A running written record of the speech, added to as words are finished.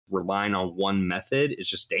relying on one method is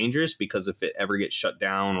just dangerous, because if it ever gets shut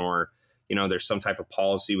down, or, there's some type of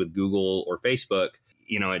policy with Google or Facebook,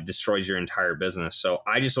 it destroys your entire business. So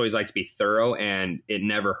I just always like to be thorough, and it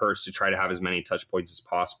never hurts to try to have as many touch points as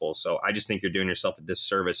possible. So I just think you're doing yourself a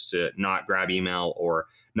disservice to not grab email or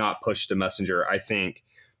not push to Messenger. I think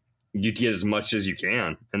you get as much as you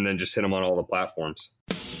can and then just hit them on all the platforms.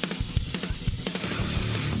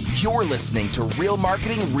 You're listening to Real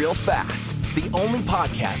Marketing Real Fast, the only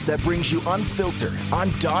podcast that brings you unfiltered,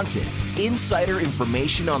 undaunted, insider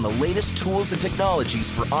information on the latest tools and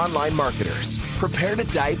technologies for online marketers. Prepare to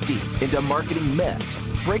dive deep into marketing myths,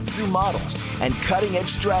 breakthrough models, and cutting-edge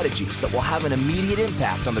strategies that will have an immediate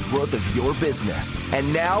impact on the growth of your business.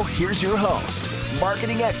 And now, here's your host,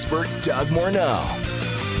 marketing expert Doug Morneau.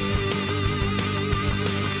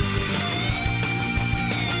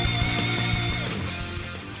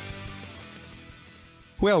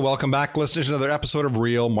 Well, welcome back, listeners, to another episode of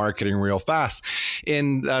Real Marketing Real Fast.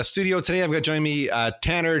 In studio today, I've got joining me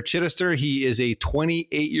Tanner Chittister. He is a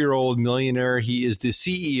 28-year-old millionaire. He is the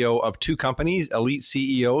CEO of two companies, Elite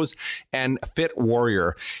CEOs and Fit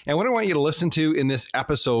Warrior. And what I want you to listen to in this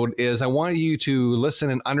episode is I want you to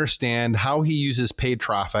listen and understand how he uses paid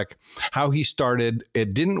traffic, how he started,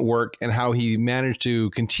 it didn't work, and how he managed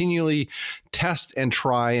to continually test and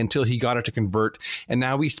try until he got it to convert. And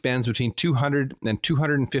now he spends between $200,000 and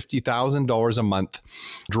 $250,000 a month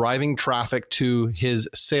driving traffic to his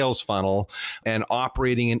sales funnel and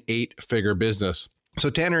operating an 8-figure business. So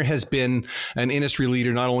Tanner has been an industry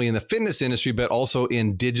leader, not only in the fitness industry, but also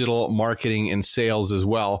in digital marketing and sales as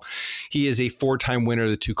well. He is a 4-time winner of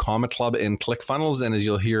the 2 Comma Club in ClickFunnels. And as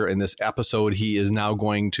you'll hear in this episode, he is now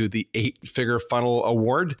going to the 8-figure funnel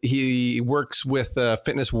award. He works with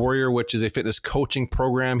Fitness Warrior, which is a fitness coaching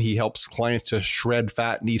program. He helps clients to shred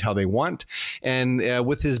fat and eat how they want. And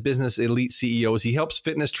with his business, Elite CEOs, he helps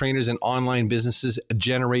fitness trainers and online businesses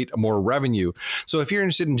generate more revenue. So if you're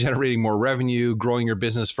interested in generating more revenue, growing your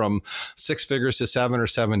business from 6 figures to 7 or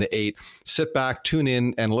 7 to 8, sit back, tune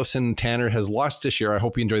in, and listen. Tanner has lost this year. I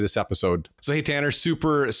hope you enjoy this episode. So, hey, Tanner,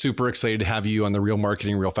 super excited to have you on the Real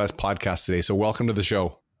Marketing Real Fast podcast today. So welcome to the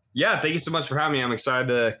show. Yeah, thank you so much for having me. I'm excited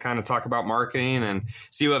to kind of talk about marketing and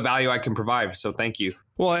see what value I can provide. So thank you.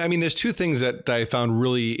 Well, I mean, there's 2 things that I found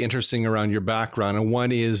really interesting around your background. And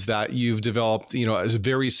one is that you've developed, as a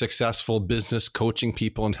very successful business coaching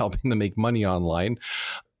people and helping them make money online.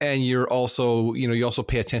 And you're also, you also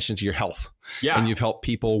pay attention to your health. Yeah. And you've helped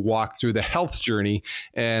people walk through the health journey.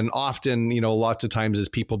 And often, lots of times as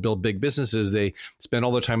people build big businesses, they spend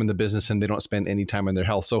all their time in the business and they don't spend any time on their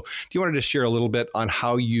health. So do you want to just share a little bit on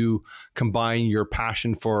how you combine your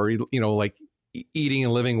passion for, like eating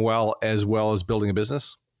and living well as building a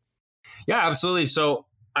business? Yeah, absolutely. So,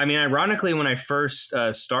 I mean, ironically, when I first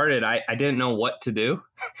started, I didn't know what to do.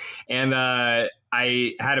 And I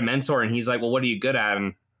had a mentor and he's like, well, what are you good at?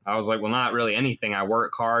 And I was like, well, not really anything. I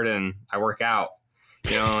work hard and I work out,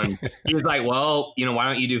 and he was like, well, why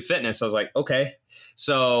don't you do fitness? I was like, okay.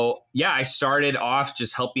 So yeah, I started off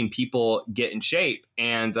just helping people get in shape,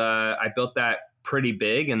 and I built that pretty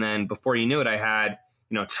big. And then before you knew it, I had,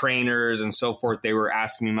 trainers and so forth. They were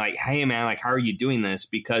asking me like, hey man, like, how are you doing this?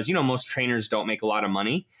 Because, most trainers don't make a lot of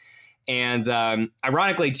money. And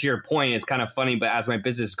ironically, to your point, it's kind of funny, but as my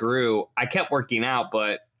business grew, I kept working out,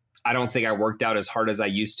 but I don't think I worked out as hard as I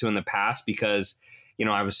used to in the past because,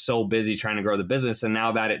 I was so busy trying to grow the business. And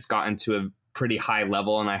now that it's gotten to a pretty high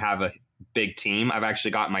level and I have a big team, I've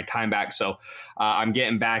actually gotten my time back. So I'm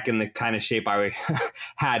getting back in the kind of shape I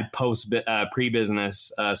had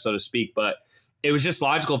pre-business, so to speak. But it was just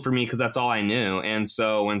logical for me because that's all I knew. And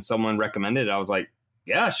so when someone recommended it, I was like,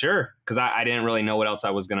 yeah, sure. Because I didn't really know what else I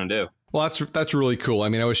was going to do. Well, that's really cool. I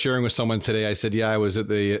mean, I was sharing with someone today. I said, yeah, I was at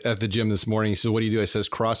the gym this morning. He says, what do you do? I says,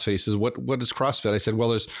 CrossFit. He says, what is CrossFit? I said, well,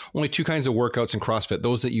 there's only 2 kinds of workouts in CrossFit,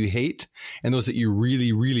 those that you hate and those that you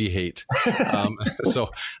really, really hate. So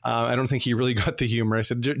I don't think he really got the humor. I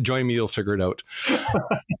said, join me, you'll figure it out.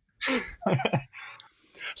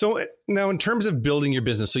 So now in terms of building your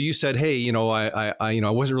business, so you said, hey, I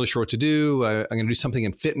wasn't really sure what to do. I'm going to do something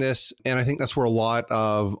in fitness. And I think that's where a lot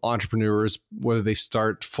of entrepreneurs, whether they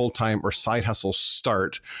start full-time or side hustles,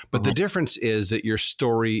 start. But the difference is that your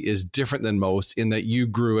story is different than most in that you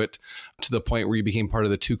grew it to the point where you became part of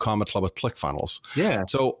the 2 Comma Club with ClickFunnels. Yeah.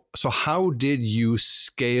 So how did you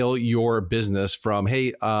scale your business from,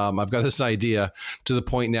 hey, I've got this idea to the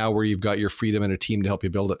point now where you've got your freedom and a team to help you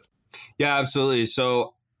build it? Yeah, absolutely.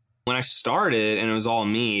 So when I started and it was all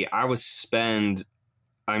me, I would spend,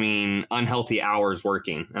 unhealthy hours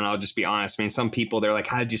working. And I'll just be honest. Some people, they're like,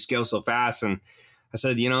 how did you scale so fast? And I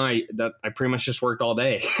said, I pretty much just worked all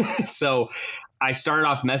day. So I started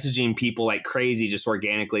off messaging people like crazy, just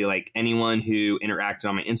organically, like anyone who interacted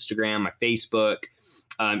on my Instagram, my Facebook.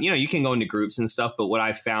 You can go into groups and stuff, but what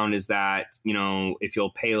I've found is that, if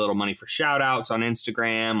you'll pay a little money for shout outs on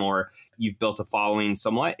Instagram, or you've built a following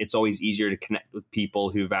somewhat, it's always easier to connect with people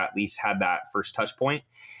who've at least had that first touch point.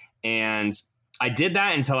 And I did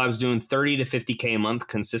that until I was doing 30 to 50K a month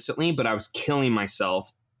consistently, but I was killing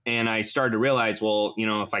myself. And I started to realize, well,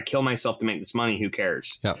 if I kill myself to make this money, who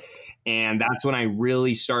cares? Yeah. And that's when I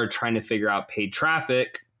really started trying to figure out paid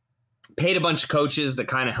traffic, paid a bunch of coaches to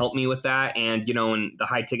kind of help me with that. And, in the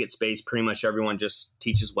high ticket space, pretty much everyone just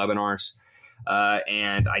teaches webinars.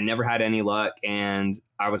 And I never had any luck. And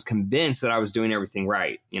I was convinced that I was doing everything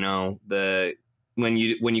right. When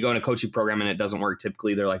you go in a coaching program and it doesn't work,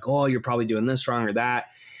 typically they're like, oh, you're probably doing this wrong or that.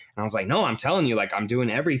 And I was like, no, I'm telling you, like, I'm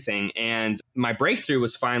doing everything. And my breakthrough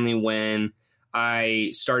was finally when I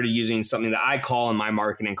started using something that I call in my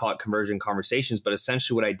marketing, call it conversion conversations. But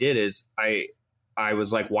essentially what I did is I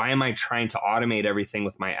was like, why am I trying to automate everything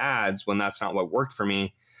with my ads when that's not what worked for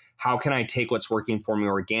me? How can I take what's working for me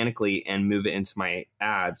organically and move it into my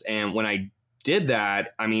ads? And when I did that,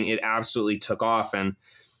 it absolutely took off. And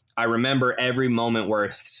I remember every moment where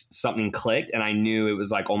something clicked and I knew it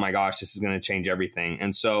was like, oh my gosh, this is going to change everything.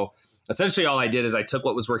 And so essentially all I did is I took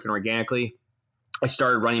what was working organically. I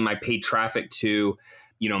started running my paid traffic to,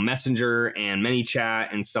 Messenger and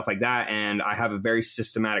ManyChat and stuff like that. And I have a very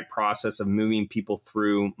systematic process of moving people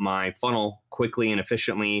through my funnel quickly and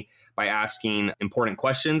efficiently by asking important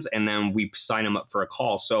questions. And then we sign them up for a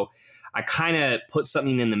call. So I kind of put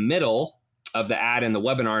something in the middle of the ad and the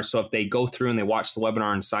webinar. So if they go through and they watch the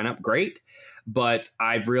webinar and sign up, great. But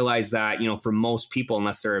I've realized that, for most people,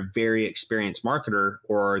 unless they're a very experienced marketer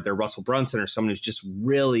or they're Russell Brunson or someone who's just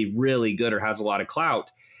really, really good or has a lot of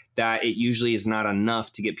clout, that it usually is not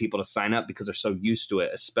enough to get people to sign up because they're so used to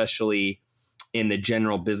it, especially in the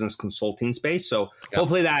general business consulting space. So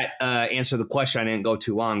hopefully that answered the question. I didn't go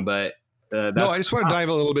too long, but no, I just want to dive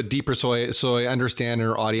a little bit deeper so I understand and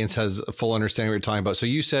our audience has a full understanding of what you're talking about. So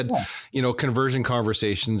you said, conversion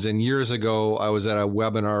conversations, and years ago I was at a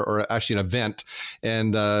webinar or actually an event,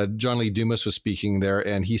 and John Lee Dumas was speaking there,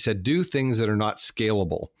 and he said, do things that are not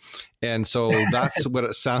scalable. And so that's what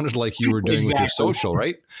it sounded like you were doing with your social,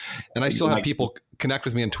 right? And I still have people connect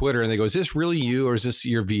with me on Twitter and they go, is this really you or is this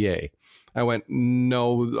your VA? I went,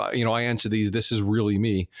 no, I answer these, this is really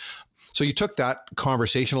me. So you took that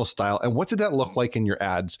conversational style, and what did that look like in your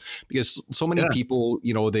ads? Because so many people,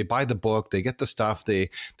 they buy the book, they get the stuff, they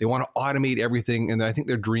want to automate everything, and I think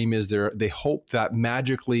their dream is they hope that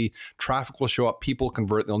magically traffic will show up, people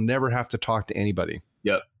convert, they'll never have to talk to anybody.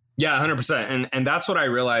 Yep. Yeah, 100%. And that's what I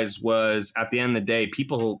realized was at the end of the day,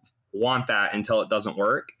 people want that until it doesn't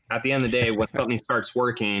work. At the end of the day, when something starts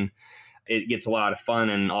working, it gets a lot of fun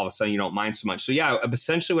and all of a sudden you don't mind so much. So yeah,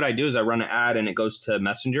 essentially what I do is I run an ad and it goes to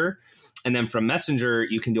Messenger. And then from Messenger,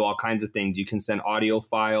 you can do all kinds of things. You can send audio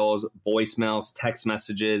files, voicemails, text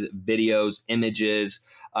messages, videos, images.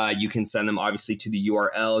 You can send them obviously to the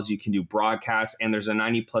URLs. You can do broadcasts, and there's a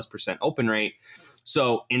 90+% open rate.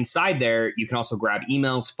 So inside there, you can also grab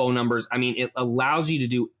emails, phone numbers. It allows you to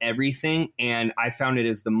do everything. And I found it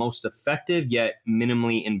is the most effective yet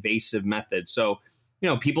minimally invasive method. So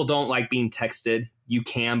people don't like being texted. You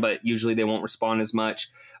can, but usually they won't respond as much.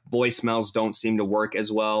 Voicemails don't seem to work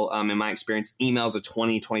as well. In my experience, emails a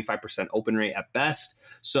 20-25% open rate at best.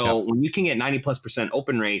 So when you can get 90+%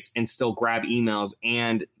 open rates and still grab emails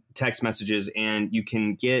and text messages, and you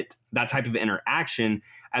can get that type of interaction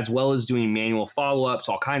as well as doing manual follow-ups,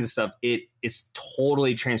 all kinds of stuff, it's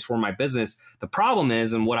totally transformed my business. The problem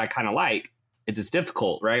is, and what I kind of like, it's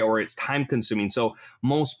difficult, right? Or it's time consuming. So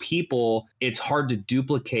most people, it's hard to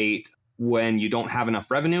duplicate when you don't have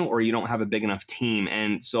enough revenue or you don't have a big enough team.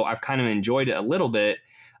 And so I've kind of enjoyed it a little bit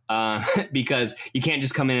because you can't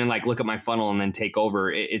just come in and like look at my funnel and then take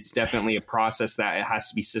over. It's definitely a process that it has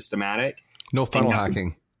to be systematic. No funnel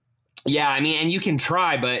hacking. Yeah, and you can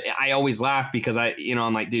try, but I always laugh because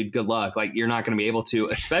I'm like, dude, good luck. Like, you're not going to be able to,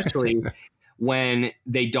 especially when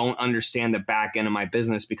they don't understand the back end of my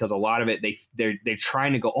business, because a lot of it, they're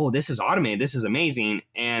trying to go, oh, this is automated, this is amazing.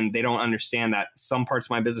 And they don't understand that some parts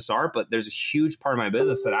of my business are, but there's a huge part of my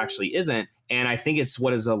business that actually isn't. And I think it's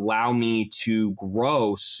what has allowed me to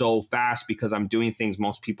grow so fast because I'm doing things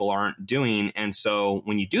most people aren't doing. And so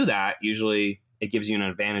when you do that, usually it gives you an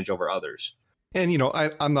advantage over others. And,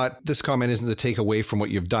 I'm not, this comment isn't to take away from what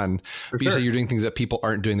you've done, but you say you're doing things that people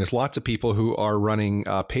aren't doing. There's lots of people who are running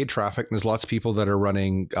paid traffic, and there's lots of people that are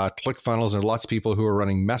running click funnels, and there's lots of people who are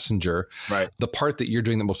running Messenger. Right. The part that you're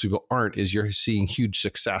doing that most people aren't is you're seeing huge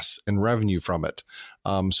success and revenue from it.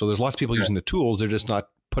 So there's lots of people using the tools. They're just not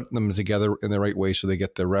putting them together in the right way so they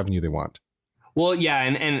get the revenue they want. Well, yeah,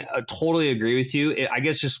 and I totally agree with you. I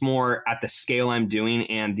guess just more at the scale I'm doing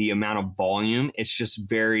and the amount of volume, it's just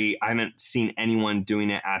I haven't seen anyone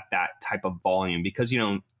doing it at that type of volume because,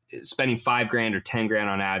 spending $5,000 or $10,000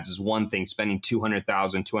 on ads is one thing, spending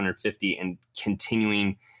 200,000, 250 and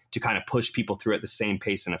continuing to kind of push people through at the same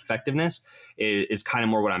pace and effectiveness is kind of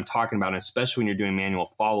more what I'm talking about. And especially when you're doing manual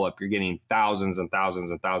follow-up, you're getting thousands and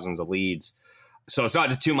thousands and thousands of leads. So it's not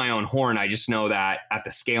just to my own horn. I just know that at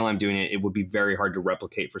the scale I'm doing it, it would be very hard to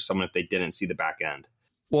replicate for someone if they didn't see the back end.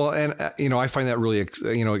 Well, and, I find that really,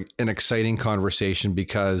 an exciting conversation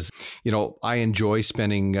because, I enjoy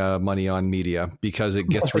spending money on media because it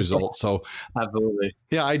gets results. So absolutely.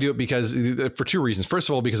 Yeah, I do it because for two reasons. First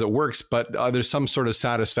of all, because it works, but there's some sort of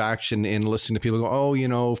satisfaction in listening to people go, oh,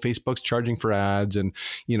 Facebook's charging for ads and,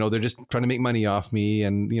 they're just trying to make money off me.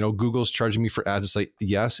 And, Google's charging me for ads. It's like,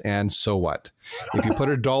 yes. And so what? If you put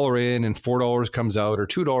 $1 in and $4 comes out or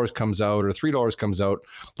 $2 comes out or $3 comes out,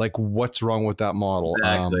 like what's wrong with that model?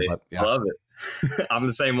 Exactly. Yeah. Love it. I'm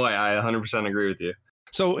the same way. I 100% agree with you.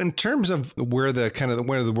 So in terms of where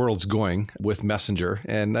the world's going with Messenger,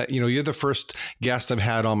 and you're the first guest I've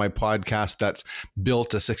had on my podcast that's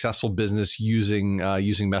built a successful business using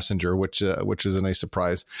Messenger, which is a nice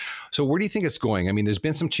surprise. So where do you think it's going? I mean, there's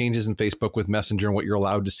been some changes in Facebook with Messenger and what you're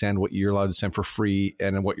allowed to send, what you're allowed to send for free,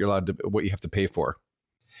 and what you have to pay for.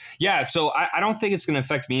 Yeah, so I don't think it's going to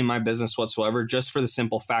affect me and my business whatsoever, just for the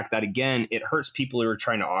simple fact that, again, it hurts people who are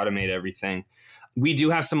trying to automate everything. We do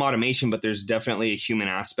have some automation, but there's definitely a human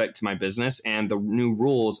aspect to my business. And the new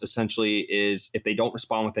rules essentially is if they don't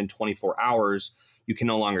respond within 24 hours, you can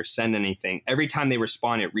no longer send anything. Every time they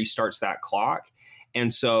respond, it restarts that clock.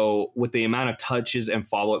 And so with the amount of touches and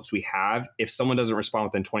follow-ups we have, if someone doesn't respond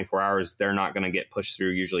within 24 hours, they're not going to get pushed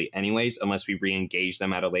through usually anyways, unless we re-engage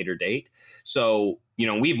them at a later date. So,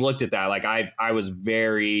 we've looked at that. Like I was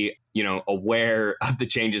very, aware of the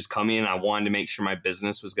changes coming, and I wanted to make sure my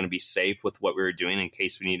business was going to be safe with what we were doing in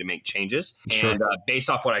case we need to make changes. Sure. And based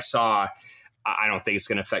off what I saw, I don't think it's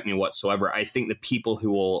going to affect me whatsoever. I think the people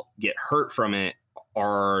who will get hurt from it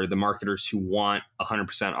are the marketers who want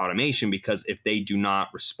 100% automation, because if they do not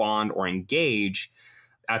respond or engage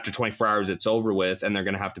after 24 hours, it's over with, and they're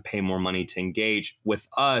going to have to pay more money to engage. With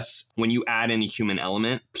us, when you add in a human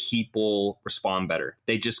element, people respond better.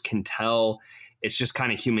 They just can tell. It's just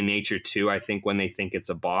kind of human nature too. I think when they think it's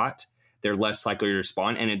a bot, they're less likely to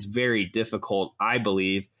respond. And it's very difficult, I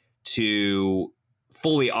believe, to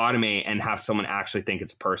fully automate and have someone actually think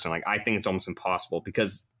it's a person. Like I think it's almost impossible,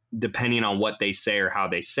 because depending on what they say or how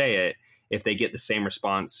they say it, if they get the same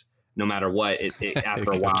response, no matter what,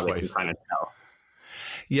 after a while, they can kind of tell.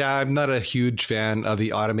 Yeah, I'm not a huge fan of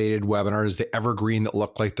the automated webinars, the evergreen that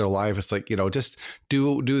look like they're live. It's like, just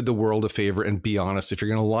do the world a favor and be honest. If you're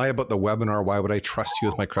going to lie about the webinar, why would I trust you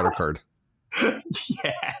with my credit card?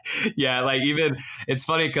 Yeah. Like even it's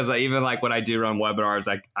funny because even like when I do run webinars,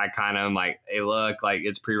 I kind of am like, hey, look, like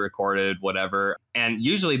it's pre-recorded, whatever. And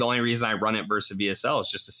usually the only reason I run it versus VSL is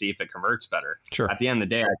just to see if it converts better. Sure. At the end of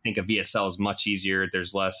the day, I think a VSL is much easier.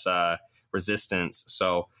 There's less resistance.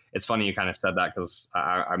 So it's funny you kind of said that, because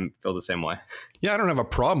I feel the same way. Yeah, I don't have a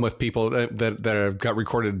problem with people that have got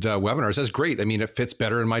recorded webinars. That's great. I mean, it fits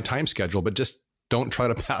better in my time schedule, but just don't try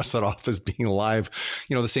to pass it off as being live.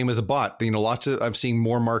 The same with a bot. I've seen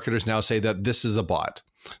more marketers now say that this is a bot.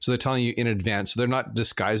 So they're telling you in advance. So they're not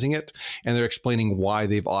disguising it, and they're explaining why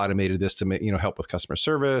they've automated this to make, help with customer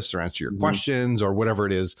service or answer your questions or whatever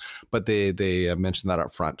it is. But they mention that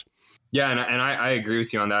up front. Yeah, and I agree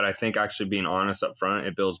with you on that. I think actually being honest up front,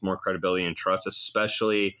 it builds more credibility and trust,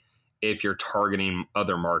 especially if you're targeting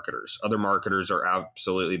other marketers. Other marketers are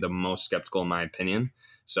absolutely the most skeptical, in my opinion.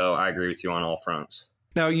 So I agree with you on all fronts.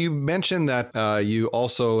 Now, you mentioned that you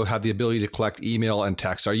also have the ability to collect email and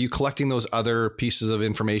text. Are you collecting those other pieces of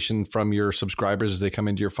information from your subscribers as they come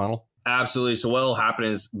into your funnel? Absolutely. So what will happen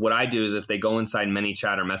is, what I do is if they go inside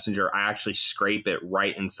ManyChat or Messenger, I actually scrape it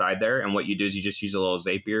right inside there. And what you do is you just use a little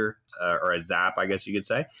Zapier or a Zap, I guess you could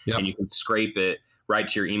say, and you can scrape it right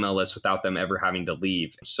to your email list without them ever having to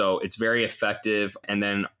leave. So it's very effective. And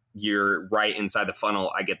then you're right inside the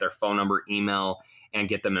funnel. I get their phone number, email, and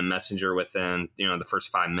get them in Messenger within, the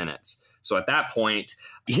first 5 minutes. So at that point,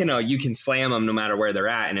 you can slam them no matter where they're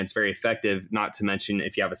at, and it's very effective. Not to mention,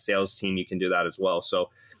 if you have a sales team, you can do that as well. So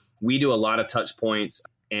we do a lot of touch points.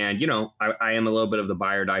 And, I am a little bit of the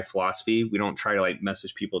buy or die philosophy. We don't try to like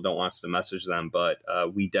message people who don't want us to message them, but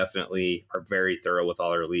we definitely are very thorough with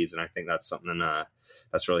all our leads. And I think that's something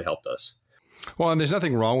that's really helped us. Well, and there's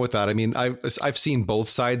nothing wrong with that. I mean, I've seen both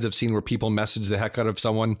sides. I've seen where people message the heck out of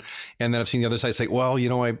someone, and then I've seen the other side say, well,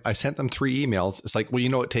 I sent them 3 emails. It's like,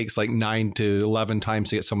 well, it takes like 9 to 11 times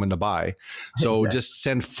to get someone to buy. So just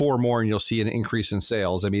send 4 more and you'll see an increase in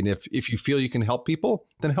sales. I mean, if you feel you can help people,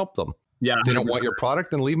 then help them. Yeah. If they don't want your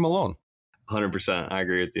product, then leave them alone. 100%. I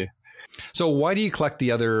agree with you. So why do you collect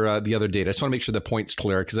the other data? I just want to make sure the point's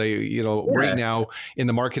clear, because right now in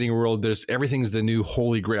the marketing world, everything's the new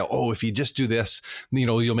holy grail. Oh, if you just do this,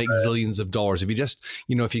 you'll make zillions of dollars. If you just,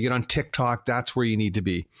 if you get on TikTok, that's where you need to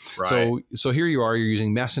be. Right. So here you are, you're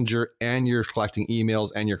using Messenger and you're collecting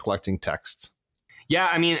emails and you're collecting texts. Yeah,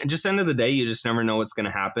 I mean, just end of the day, you just never know what's going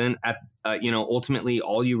to happen. Ultimately,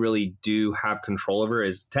 all you really do have control over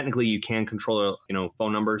is technically you can control,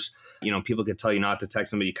 phone numbers. People could tell you not to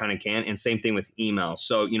text them, but you kind of can. And same thing with email.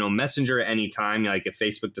 So, Messenger at any time, like if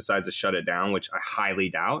Facebook decides to shut it down, which I highly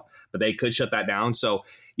doubt, but they could shut that down. So,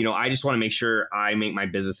 I just want to make sure I make my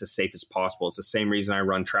business as safe as possible. It's the same reason I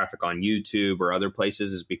run traffic on YouTube or other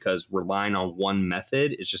places, is because relying on one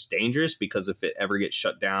method is just dangerous, because if it ever gets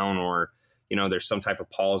shut down or there's some type of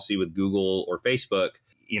policy with Google or Facebook,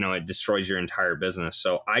 it destroys your entire business.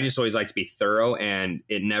 So I just always like to be thorough, and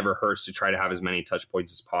it never hurts to try to have as many touch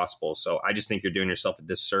points as possible. So I just think you're doing yourself a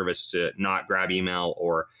disservice to not grab email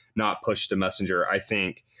or not push to Messenger. I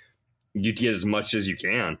think you get as much as you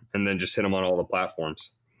can and then just hit them on all the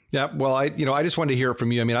platforms. Yeah. Well, I just wanted to hear it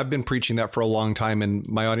from you. I mean, I've been preaching that for a long time, and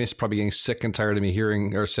my audience is probably getting sick and tired of me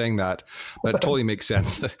hearing or saying that, but it totally makes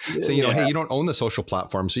sense. Hey, you don't own the social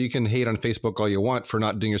platform, so you can hate on Facebook all you want for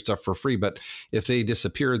not doing your stuff for free. But if they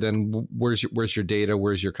disappear, then where's your data?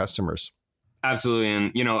 Where's your customers? Absolutely.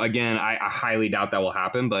 And, again, I highly doubt that will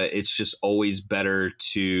happen, but it's just always better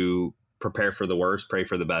to prepare for the worst, pray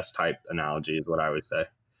for the best type analogy is what I would say.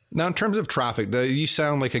 Now, in terms of traffic, you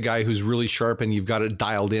sound like a guy who's really sharp and you've got it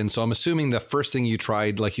dialed in. So I'm assuming the first thing you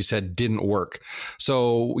tried, like you said, didn't work.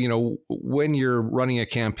 So, when you're running a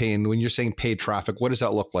campaign, when you're saying paid traffic, what does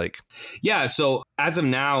that look like? Yeah. So as of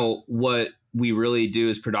now, what we really do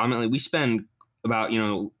is predominantly we spend about,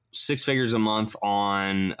 6 figures a month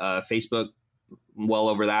on Facebook, well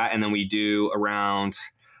over that. And then we do around,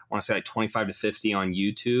 I want to say like 25 to 50 on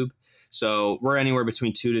YouTube. So we're anywhere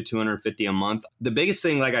between 2 to 250 a month. The biggest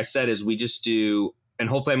thing, like I said, is we just do, and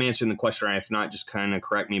hopefully I'm answering the question right. If not, just kind of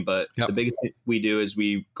correct me. But The biggest thing we do is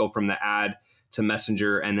we go from the ad to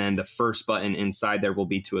Messenger, and then the first button inside there will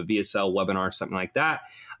be to a VSL webinar, something like that.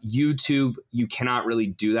 YouTube, you cannot really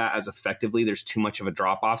do that as effectively. There's too much of a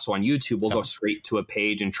drop off. So on YouTube, we'll go straight to a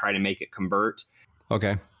page and try to make it convert.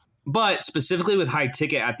 Okay. But specifically with high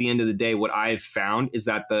ticket, at the end of the day, what I've found is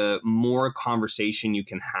that the more conversation you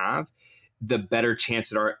can have, the better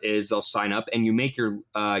chance is they'll sign up, and you make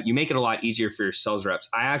it a lot easier for your sales reps.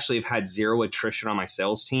 I actually have had 0 attrition on my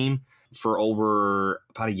sales team for over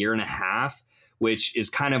about a year and a half, which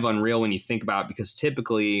is kind of unreal when you think about it, because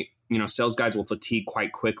typically, sales guys will fatigue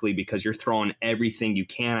quite quickly because you're throwing everything you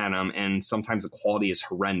can at them, and sometimes the quality is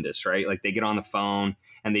horrendous, right? Like they get on the phone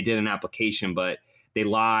and they did an application, but they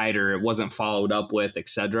lied or it wasn't followed up with,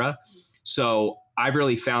 etc. So I've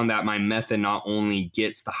really found that my method not only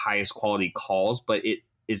gets the highest quality calls, but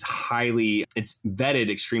it's vetted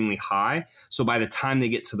extremely high. So by the time they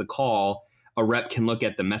get to the call, a rep can look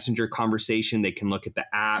at the Messenger conversation. They can look at the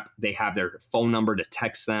app. They have their phone number to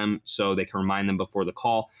text them so they can remind them before the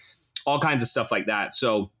call, all kinds of stuff like that.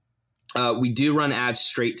 So we do run ads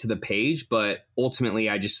straight to the page, but ultimately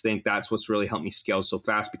I just think that's what's really helped me scale so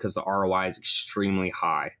fast, because the ROI is extremely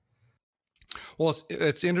high. Well,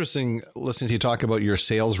 it's interesting listening to you talk about your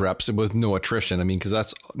sales reps with no attrition. I mean, because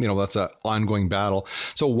that's an ongoing battle.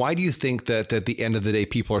 So why do you think that at the end of the day,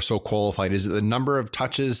 people are so qualified? Is it the number of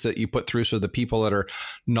touches that you put through, so the people that are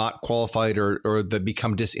not qualified or that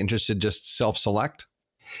become disinterested just self-select?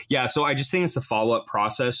 Yeah, so I just think it's the follow-up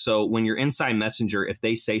process. So when you're inside Messenger, if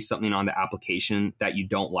they say something on the application that you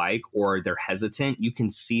don't like or they're hesitant, you can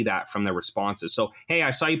see that from their responses. So, hey,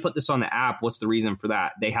 I saw you put this on the app. What's the reason for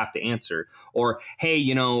that? They have to answer. Or, hey,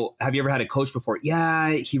 have you ever had a coach before?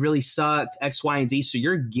 Yeah, he really sucked, X, Y, and Z. So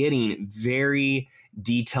you're getting very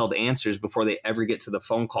detailed answers before they ever get to the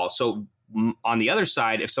phone call. So on the other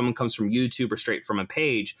side, if someone comes from YouTube or straight from a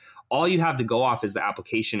page, all you have to go off is the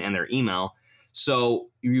application and their email. So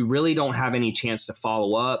you really don't have any chance to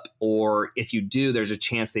follow up, or if you do, there's a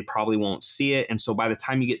chance they probably won't see it. And so by the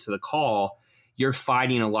time you get to the call, you're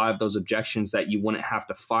fighting a lot of those objections that you wouldn't have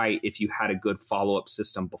to fight if you had a good follow-up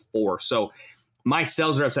system before. So my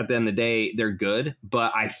sales reps at the end of the day, they're good,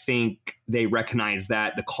 but I think they recognize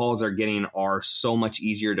that the calls they're getting are so much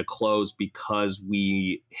easier to close because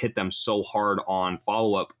we hit them so hard on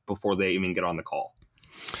follow-up before they even get on the call.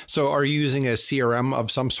 So are you using a CRM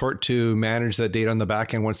of some sort to manage that data on the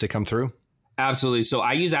back end once they come through? Absolutely. So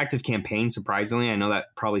I use ActiveCampaign, surprisingly. I know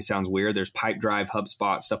that probably sounds weird. There's Pipedrive,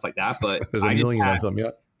 HubSpot, stuff like that, but there's a million of them,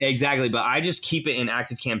 yeah. Exactly. But I just keep it in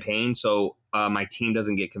ActiveCampaign so my team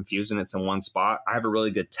doesn't get confused and it's in one spot. I have a really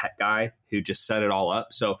good tech guy who just set it all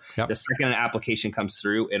up. So the second an application comes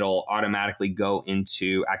through, it'll automatically go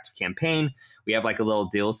into ActiveCampaign. We have like a little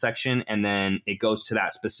deal section, and then it goes to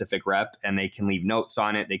that specific rep and they can leave notes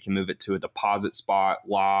on it. They can move it to a deposit spot,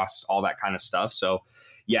 lost, all that kind of stuff. So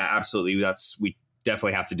yeah, absolutely. We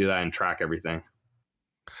definitely have to do that and track everything.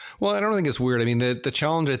 Well, I don't think it's weird. I mean, the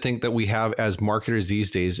challenge I think that we have as marketers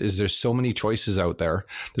these days is there's so many choices out there.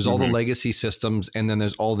 There's all the legacy systems, and then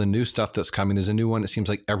there's all the new stuff that's coming. There's a new one, it seems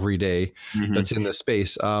like every day that's in this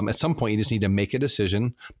space. At some point, you just need to make a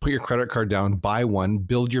decision, put your credit card down, buy one,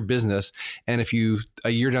 build your business. And if you,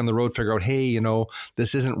 a year down the road, figure out, hey,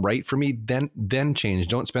 this isn't right for me, then change.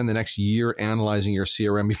 Don't spend the next year analyzing your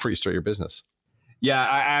CRM before you start your business.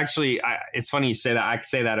 Yeah, it's funny you say that. I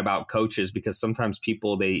say that about coaches because sometimes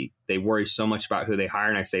people, they worry so much about who they hire.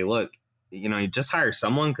 And I say, look, you just hire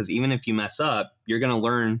someone, because even if you mess up, you're going to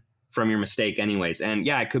learn from your mistake anyways. And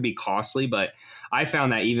yeah, it could be costly, but I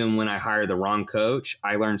found that even when I hire the wrong coach,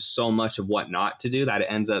 I learned so much of what not to do that it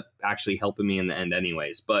ends up actually helping me in the end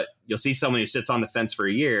anyways. But you'll see someone who sits on the fence for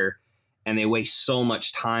a year and they waste so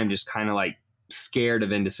much time just kind of like scared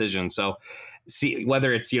of indecision. So see,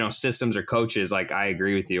 whether it's, systems or coaches, like I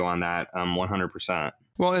agree with you on that 100%.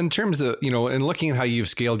 Well, in terms of, in looking at how you've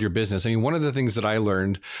scaled your business, I mean, one of the things that I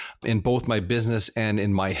learned in both my business and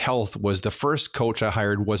in my health was the first coach I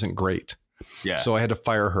hired wasn't great. Yeah. So I had to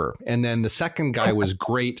fire her. And then the second guy was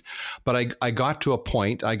great, but I got to a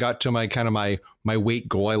point, I got to my weight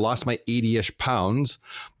goal. I lost my 80-ish pounds,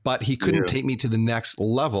 but he couldn't take me to the next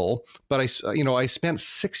level. But I spent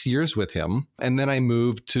 6 years with him, and then I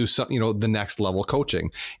moved to the next level coaching.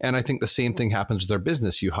 And I think the same thing happens with our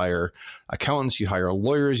business. You hire accountants, you hire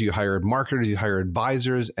lawyers, you hire marketers, you hire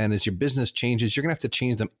advisors. And as your business changes, you're going to have to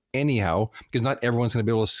change them anyhow, because not everyone's going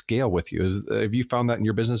to be able to scale with you. Have you found that in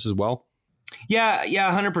your business as well? Yeah,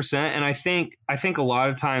 100%. And I think a lot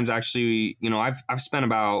of times, actually, I've spent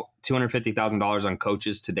about $250,000 on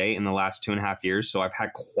coaches to date in the last 2.5 years. So I've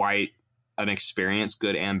had quite an experience,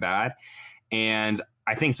 good and bad. And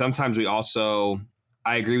I think sometimes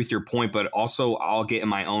I agree with your point, but also I'll get in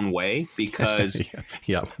my own way because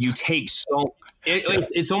you take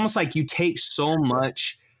it's almost like you take so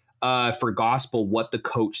much for gospel what the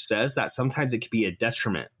coach says that sometimes it can be a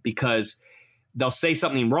detriment, because they'll say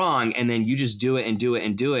something wrong and then you just do it and do it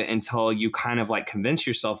and do it until you kind of like convince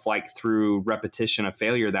yourself, like through repetition of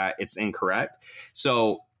failure, that it's incorrect.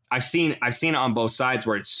 So I've seen it on both sides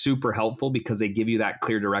where it's super helpful because they give you that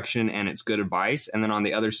clear direction and it's good advice. And then on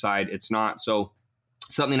the other side, it's not. So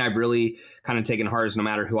something I've really kind of taken heart is no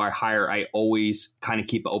matter who I hire, I always kind of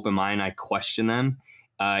keep an open mind. I question them,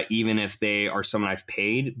 even if they are someone I've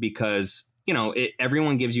paid, because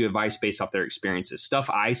everyone gives you advice based off their experiences. Stuff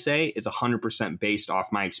I say is 100% based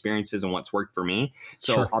off my experiences and what's worked for me.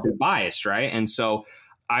 So I'll be biased, right? And so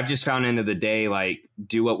I've just found, end of the day, like,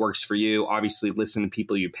 do what works for you. Obviously, listen to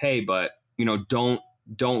people you pay, but don't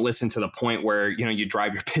listen to the point where you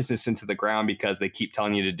drive your business into the ground because they keep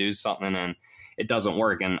telling you to do something and it doesn't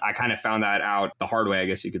work. And I kind of found that out the hard way, I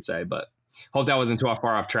guess you could say. But hope that wasn't too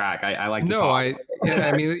far off track. I like to talk.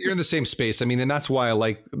 I mean, you're in the same space. I mean, and that's why I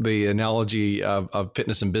like the analogy of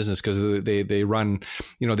fitness and business, because they run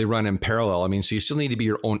in parallel. I mean, so you still need to be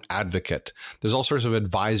your own advocate. There's all sorts of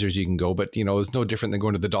advisors you can go, but it's no different than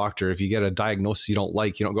going to the doctor. If you get a diagnosis you don't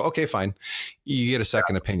like, you don't go, okay, fine. You get a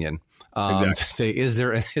second opinion. Exactly. To say, is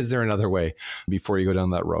there another way before you go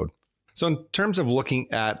down that road? So in terms of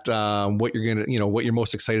looking at what you're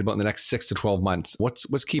most excited about in the next 6 to 12 months,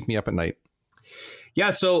 what's keeping you up at night?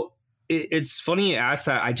 Yeah. So it's funny you asked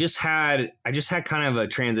that. I just had kind of a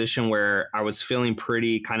transition where I was feeling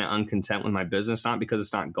pretty kind of uncontent with my business, not because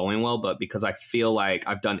it's not going well, but because I feel like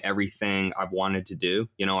I've done everything I've wanted to do.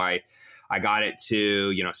 I got it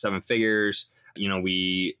to, 7 figures.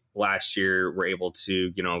 We last year were able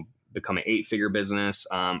to, become an 8-figure business.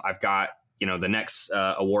 I've got, the next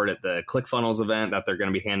award at the ClickFunnels event that they're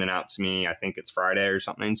going to be handing out to me. I think it's Friday or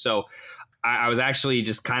something. So I was actually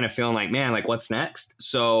just kind of feeling like, man, like what's next?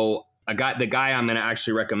 So I got the guy I'm going to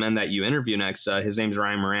actually recommend that you interview next. His name's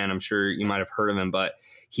Ryan Moran. I'm sure you might have heard of him, but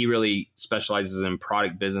he really specializes in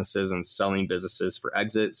product businesses and selling businesses for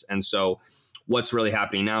exits. And so what's really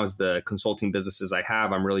happening now is the consulting businesses I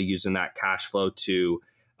have, I'm really using that cash flow to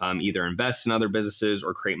either invest in other businesses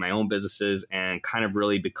or create my own businesses and kind of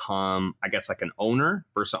really become, I guess, like an owner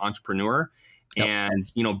versus an entrepreneur. Yep.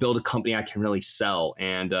 And, build a company I can really sell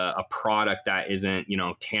and a product that isn't,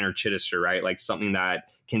 Tanner Chittister, right? Like something that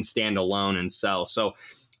can stand alone and sell. So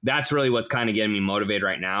that's really what's kind of getting me motivated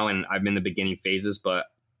right now. And I've been in the beginning phases, but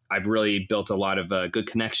I've really built a lot of good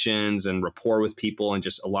connections and rapport with people and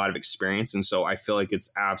just a lot of experience. And so I feel like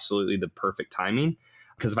it's absolutely the perfect timing,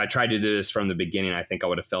 because if I tried to do this from the beginning, I think I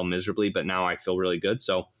would have failed miserably, but now I feel really good.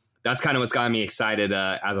 So that's kind of what's got me excited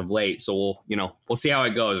as of late. So we'll see how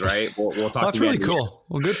it goes, right? We'll talk. That's really cool.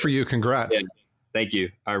 Well, good for you. Congrats. Yeah. Thank you.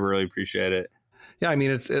 I really appreciate it. Yeah, I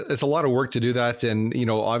mean, it's a lot of work to do that, and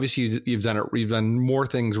obviously you've done it. You've done more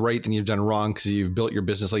things right than you've done wrong, because you've built your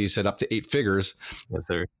business, like you said, up to 8 figures. Yes,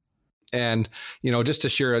 sir. And just to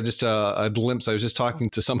share a glimpse, I was just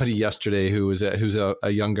talking to somebody yesterday who's a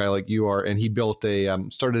young guy like you are, and he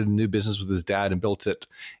started a new business with his dad and built it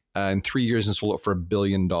in 3 years and sold it for $1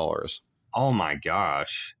 billion. Oh my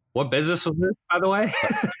gosh! What business was this, by the way?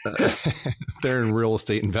 They're in real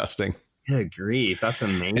estate investing. Good grief, that's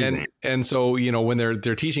amazing. And so when they're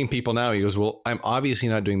teaching people now, he goes, well, I'm obviously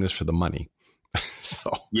not doing this for the money.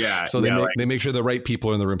 So they make sure the right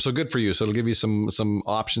people are in the room. So good for you. So it'll give you some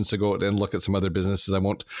options to go and look at some other businesses. I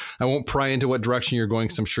won't pry into what direction you're going,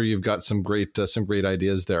 because I'm sure you've got some great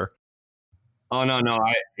ideas there. Oh no,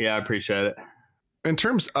 I appreciate it. In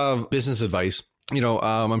terms of business advice,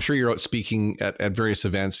 I'm sure you're out speaking at various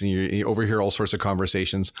events and you overhear all sorts of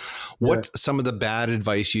conversations. What's some of the bad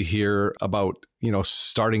advice you hear about,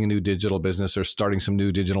 starting a new digital business or starting some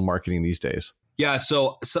new digital marketing these days? Yeah.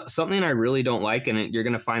 So something I really don't like, and you're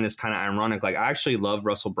going to find this kind of ironic. Like, I actually love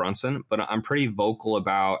Russell Brunson, but I'm pretty vocal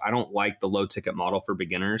about, I don't like the low ticket model for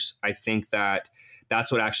beginners. I think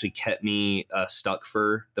that's what actually kept me stuck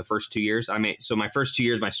for the first 2 years. So my first 2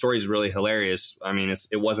 years, my story is really hilarious. I mean,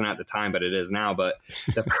 it wasn't at the time, but it is now. But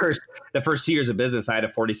the first 2 years of business, I had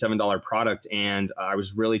a $47 product, and I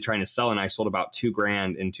was really trying to sell, and I sold about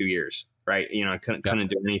 $2,000 in 2 years. Right. I couldn't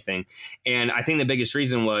do anything. And I think the biggest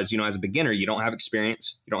reason was, as a beginner, you don't have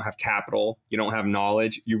experience, you don't have capital, you don't have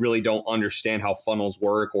knowledge, you really don't understand how funnels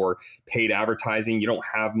work or paid advertising. You don't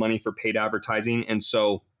have money for paid advertising. And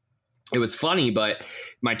so it was funny, but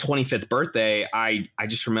my 25th birthday, I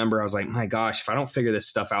just remember I was like, my gosh, if I don't figure this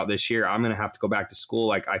stuff out this year, I'm going to have to go back to school.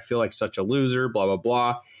 Like, I feel like such a loser, blah, blah,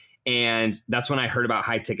 blah. And that's when I heard about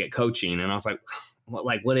high ticket coaching. And I was like,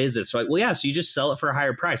 what is this? So like, well, yeah, so you just sell it for a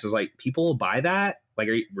higher price. I was like, people will buy that? Like,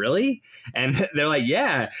 are you really? And they're like,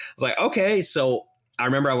 yeah. I was like, okay. So I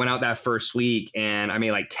remember I went out that first week and I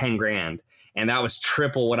made like $10,000, and that was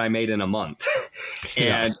triple what I made in a month.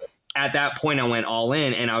 And at that point I went all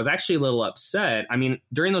in, and I was actually a little upset. I mean,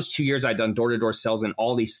 during those 2 years, I'd done door-to-door sales and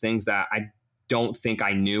all these things that I don't think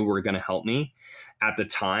I knew were going to help me at the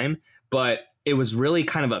time, but it was really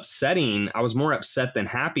kind of upsetting. I was more upset than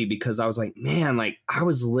happy, because I was like, man, like, I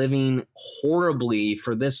was living horribly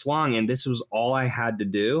for this long, and this was all I had to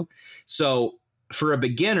do. So for a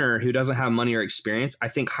beginner who doesn't have money or experience, I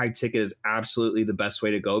think high ticket is absolutely the best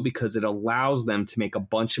way to go, because it allows them to make a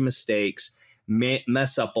bunch of mistakes,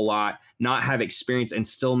 mess up a lot, not have experience, and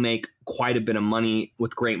still make quite a bit of money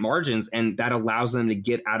with great margins. And that allows them to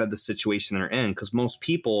get out of the situation they're in. Because most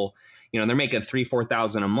people, they're making $3,000,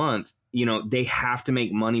 $4,000 a month. They have to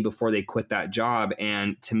make money before they quit that job.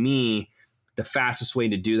 And to me, the fastest way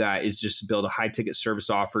to do that is just to build a high ticket service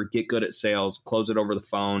offer, get good at sales, close it over the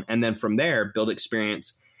phone, and then from there, build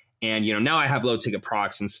experience. And, now I have low ticket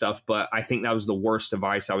products and stuff, but I think that was the worst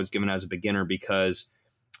advice I was given as a beginner, because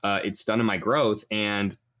it's stunted my growth,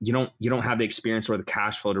 and you don't have the experience or the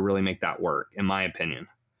cash flow to really make that work, in my opinion.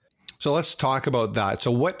 So let's talk about that. So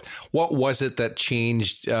what was it that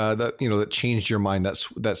changed that changed your mind,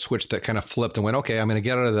 that switch that kind of flipped and went, okay, I'm going to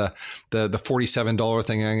get out of the $47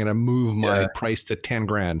 thing. I'm going to move my price to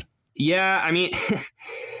 $10,000. Yeah. I mean,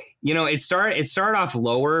 it started off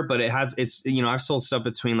lower, but I've sold stuff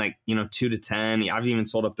between like, 2 to 10. I've even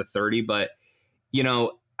sold up to 30, but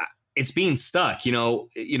it's being stuck,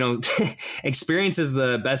 experience is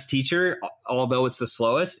the best teacher, although it's the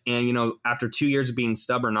slowest. And, after 2 years of being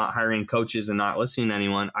stubborn, not hiring coaches and not listening to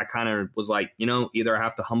anyone, I kind of was like, either I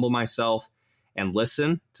have to humble myself and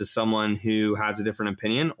listen to someone who has a different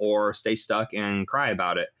opinion, or stay stuck and cry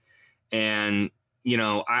about it. And,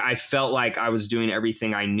 I felt like I was doing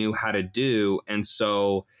everything I knew how to do. And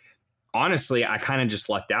so honestly, I kind of just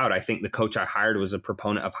lucked out. I think the coach I hired was a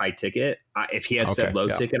proponent of high ticket. If he had said low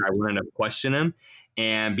ticket, I wouldn't have questioned him.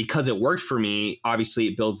 And because it worked for me, obviously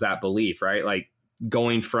it builds that belief, right? Like,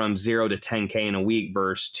 going from 0 to 10K in a week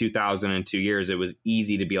versus 2,000 in 2 years, it was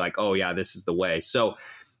easy to be like, oh yeah, this is the way. So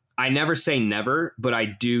I never say never, but I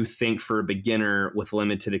do think for a beginner with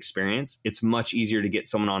limited experience, it's much easier to get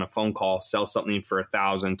someone on a phone call, sell something for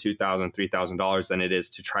 $1,000, $2,000, $3,000 than it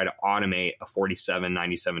is to try to automate a $47,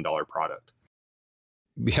 $97 product.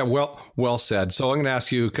 Yeah, well said. So I'm going to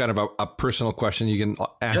ask you kind of a personal question. You can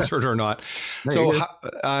answer it or not. No,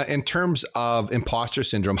 so in terms of imposter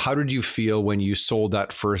syndrome, how did you feel when you sold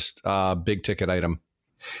that first big ticket item?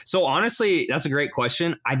 So honestly, that's a great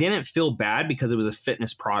question. I didn't feel bad because it was a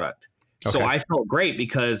fitness product. Okay. So I felt great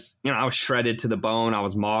because, I was shredded to the bone. I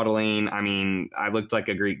was modeling. I mean, I looked like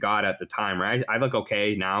a Greek god at the time, right? I look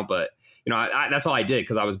okay now, but that's all I did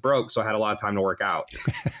because I was broke. So I had a lot of time to work out.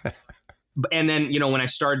 And then, when I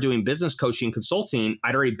started doing business coaching consulting,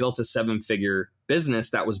 I'd already built a 7-figure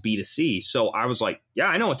business that was B2C. So I was like, yeah,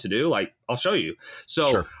 I know what to do. Like, I'll show you. So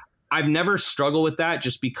sure. I've never struggled with that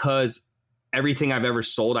just because everything I've ever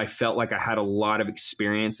sold, I felt like I had a lot of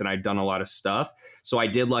experience and I'd done a lot of stuff. So I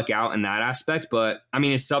did luck out in that aspect. But I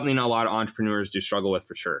mean, it's something a lot of entrepreneurs do struggle with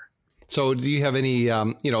for sure. So do you have any,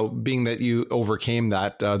 being that you overcame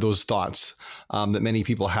that, those thoughts that many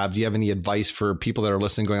people have, do you have any advice for people that are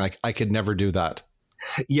listening going like, I could never do that?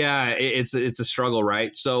 Yeah, it's a struggle,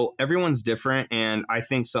 right? So everyone's different. And I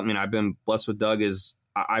think something I've been blessed with, Doug, is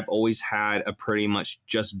I've always had a pretty much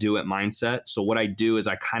just do it mindset. So what I do is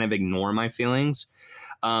I kind of ignore my feelings,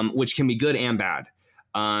 which can be good and bad.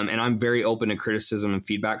 And I'm very open to criticism and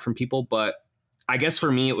feedback from people. But I guess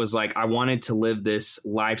for me, it was like I wanted to live this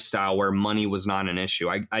lifestyle where money was not an issue.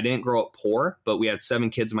 I didn't grow up poor, but we had 7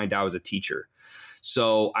 kids and my dad was a teacher.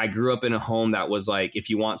 So I grew up in a home that was like, if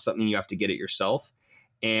you want something, you have to get it yourself.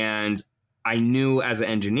 And I knew as an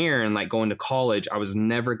engineer and like going to college, I was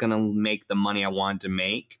never going to make the money I wanted to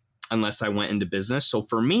make unless I went into business. So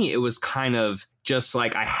for me, it was kind of just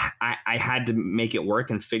like I had to make it work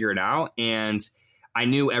and figure it out. And I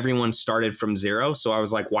knew everyone started from zero. So I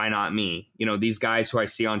was like, why not me? These guys who I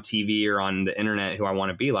see on TV or on the internet who I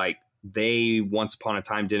want to be like, they once upon a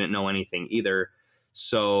time didn't know anything either.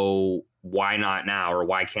 So why not now? Or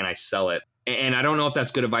why can't I sell it? And I don't know if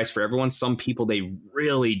that's good advice for everyone. Some people, they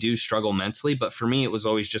really do struggle mentally. But for me, it was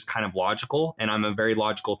always just kind of logical. And I'm a very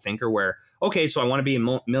logical thinker where, okay, so I want to be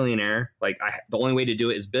a millionaire. Like the only way to do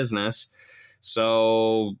it is business.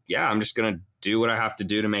 So yeah, I'm just going to do what I have to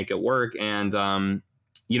do to make it work. And,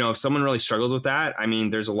 if someone really struggles with that, I mean,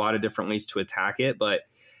 there's a lot of different ways to attack it. But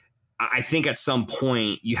I think at some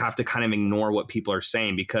point you have to kind of ignore what people are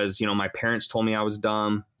saying because, my parents told me I was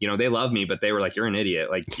dumb. They love me, but they were like, you're an idiot.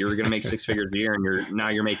 Like you're going to make 6 figures a year and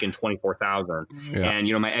you're making 24,000. Yeah. And,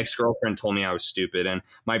 my ex-girlfriend told me I was stupid. And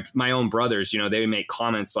my own brothers, they would make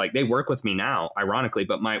comments like they work with me now, ironically,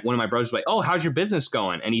 but one of my brothers was like, oh, how's your business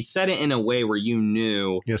going? And he said it in a way where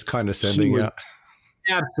yes, condescending. Yeah.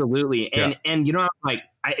 Absolutely. And,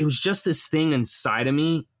 it was just this thing inside of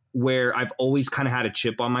me where I've always kind of had a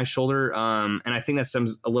chip on my shoulder. And I think that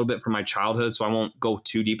stems a little bit from my childhood. So I won't go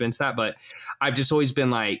too deep into that, but I've just always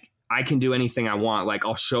been like, I can do anything I want. Like,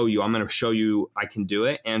 I'll show you, I'm going to show you I can do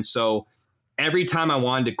it. And so every time I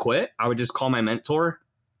wanted to quit, I would just call my mentor.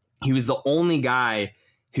 He was the only guy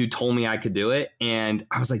who told me I could do it. And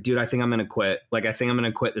I was like, dude, I think I'm going to quit. Like, I think I'm going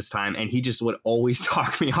to quit this time. And he just would always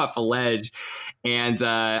talk me off a ledge. And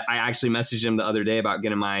I actually messaged him the other day about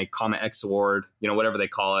getting my Comet X award, whatever they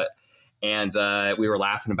call it. And we were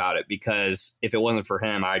laughing about it because if it wasn't for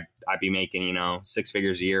him, I'd be making, 6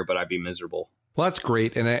 figures a year, but I'd be miserable. Well, that's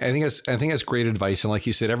great. And I think that's great advice. And like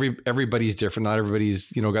you said, everybody's different. Not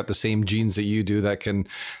everybody's, got the same genes that you do that can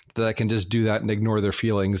just do that and ignore their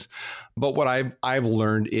feelings. But what I've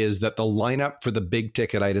learned is that the lineup for the big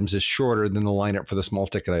ticket items is shorter than the lineup for the small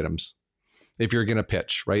ticket items. If you're going to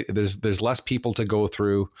pitch, right? There's less people to go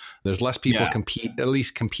through. There's less people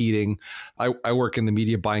competing. I work in the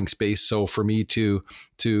media buying space. So for me to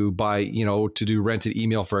buy, to do rented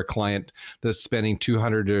email for a client that's spending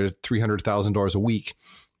 $200,000 to $300,000 a week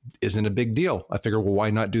isn't a big deal. I figure, well,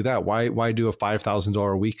 why not do that? Why do a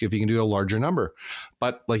 $5,000 a week if you can do a larger number?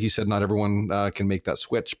 But like you said, not everyone can make that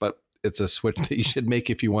switch, but it's a switch that you should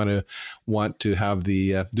make if you want to have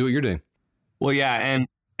the do what you're doing. Well, yeah.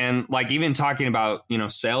 And like even talking about,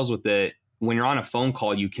 sales with it, when you're on a phone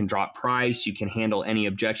call, you can drop price, you can handle any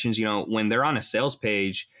objections. When they're on a sales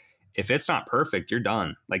page, if it's not perfect, you're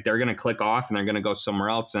done. Like they're going to click off and they're going to go somewhere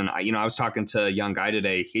else. And I was talking to a young guy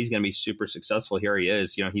today. He's going to be super successful. Here he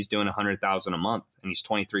is. He's doing 100,000 a month and he's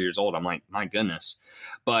 23 years old. I'm like, my goodness.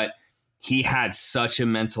 But he had such a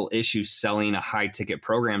mental issue selling a high ticket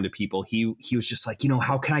program to people. He was just like,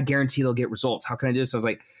 how can I guarantee they'll get results? How can I do this? I was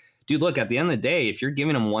like, dude, look, at the end of the day, if you're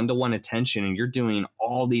giving them one-to-one attention and you're doing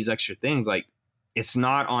all these extra things, like, it's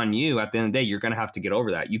not on you. At the end of the day, you're going to have to get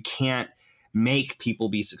over that. You can't make people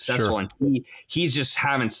be successful. Sure. And he's just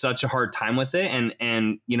having such a hard time with it.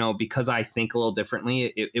 And, you know, because I think a little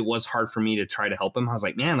differently, it was hard for me to try to help him. I was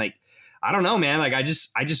like, man, like, I don't know, man. Like, I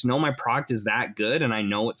just know my product is that good, and I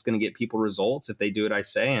know it's going to get people results if they do what I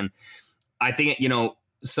say. And I think, you know,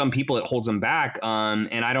 some people, it holds them back.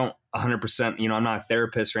 And I don't 100%, you know, I'm not a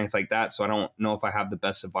therapist or anything like that, so I don't know if I have the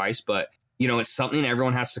best advice, but, you know, it's something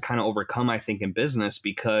everyone has to kind of overcome, I think, in business,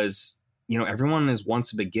 because, you know, everyone is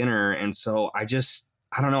once a beginner. And so I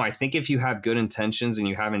don't know. I think if you have good intentions and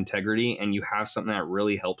you have integrity and you have something that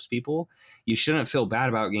really helps people, you shouldn't feel bad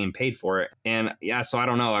about getting paid for it. And yeah, so I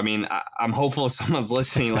don't know. I mean, I'm hopeful if someone's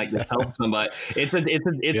listening, like, this helps them, but it's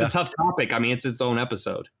a tough topic. I mean, it's its own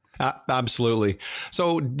episode. Absolutely.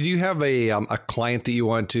 So do you have a client that you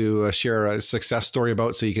want to share a success story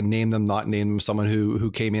about, so you can name them, not name them, someone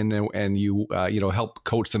who came in and you help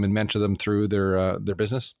coach them and mentor them through their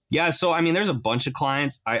business? Yeah. So, I mean, there's a bunch of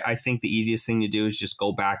clients. I think the easiest thing to do is just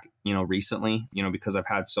go back, you know, recently, you know, because I've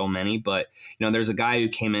had so many, but, you know, there's a guy who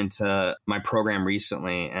came into my program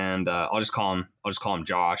recently, and I'll just call him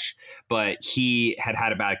Josh, but he had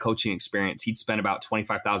a bad coaching experience. He'd spent about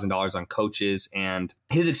 $25,000 on coaches, and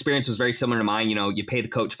his experience was very similar to mine. You know, you pay the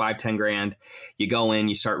coach $5,000-10,000, you go in,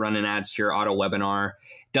 you start running ads to your auto webinar.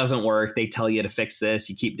 Doesn't work. They tell you to fix this.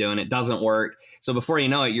 You keep doing it. Doesn't work. So before you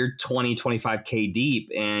know it, you're 25K deep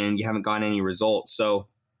and you haven't gotten any results. So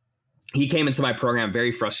he came into my program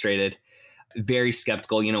very frustrated, very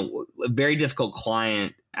skeptical, you know, a very difficult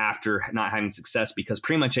client after not having success, because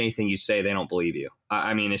pretty much anything you say, they don't believe you.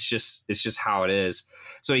 I mean, it's just how it is.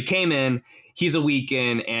 So he came in, he's a week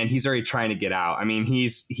in, and he's already trying to get out. I mean,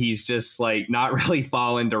 he's just like not really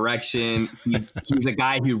following direction. He's a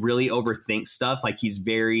guy who really overthinks stuff. Like, he's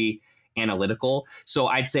very analytical. So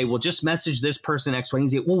I'd say, well, just message this person X, Y, and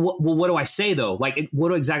Z. Well, what do I say though? Like, what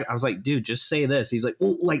do exactly? I was like, dude, just say this. He's like,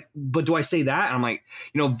 well, like, but do I say that? And I'm like,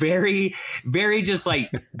 you know, very, very just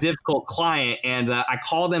like difficult client. And I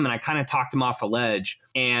called him and I kind of talked him off a ledge.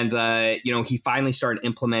 And, you know, he finally started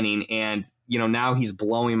implementing, and, you know, now he's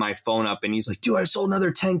blowing my phone up, and he's like, dude, I sold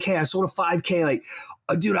another 10K. I sold a 5K. Like,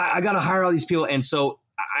 dude, I got to hire all these people. And so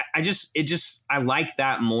I like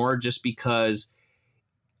that more, just because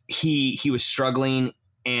he was struggling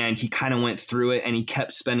and he kind of went through it and he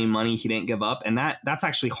kept spending money. He didn't give up. And that's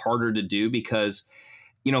actually harder to do, because,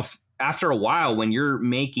 you know, after a while, when you're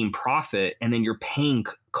making profit and then you're paying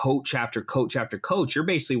coach after coach after coach, you're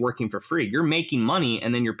basically working for free. You're making money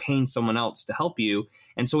and then you're paying someone else to help you.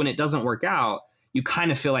 And so when it doesn't work out, you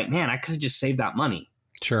kind of feel like, man, I could have just saved that money.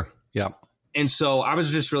 Sure. Yeah. And so I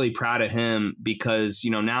was just really proud of him, because,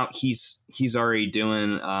 you know, now he's already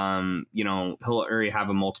doing, you know, he'll already have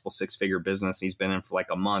a multiple 6-figure business. He's been in for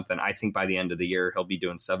like a month. And I think by the end of the year, he'll be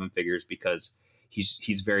doing 7 figures, because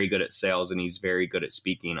he's very good at sales and he's very good at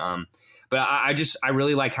speaking. But I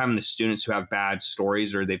really like having the students who have bad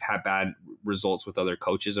stories, or they've had bad results with other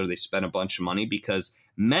coaches, or they spent a bunch of money, because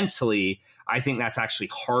mentally, I think that's actually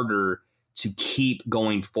harder to keep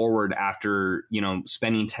going forward after, you know,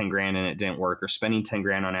 spending 10 grand and it didn't work, or spending 10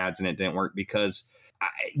 grand on ads and it didn't work, because,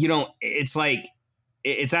 you know, it's like,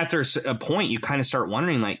 it's after a point you kind of start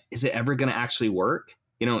wondering, like, is it ever going to actually work?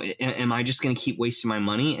 You know, am I just going to keep wasting my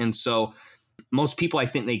money? And so most people, I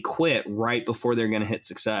think they quit right before they're going to hit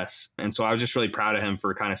success. And so I was just really proud of him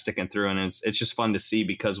for kind of sticking through. And it's just fun to see,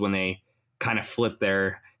 because when they kind of flip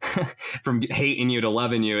there from hating you to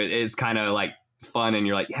loving you, it's kind of like fun. And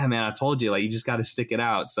you're like, yeah, man, I told you, like, you just got to stick it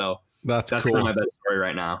out. So that's cool. Kind of my best story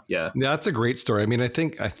right now. Yeah. Yeah. That's a great story. I mean, I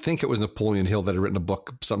think it was Napoleon Hill that had written a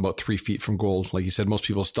book, something about 3 feet from gold. Like you said, most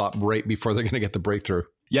people stop right before they're going to get the breakthrough.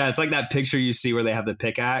 Yeah. It's like that picture you see where they have the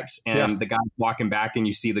pickaxe and the guy's walking back and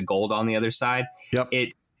you see the gold on the other side. Yep.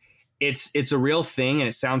 It's a real thing, and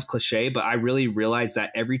it sounds cliche, but I really realized that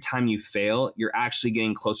every time you fail, you're actually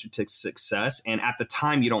getting closer to success. And at the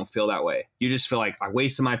time, you don't feel that way. You just feel like, I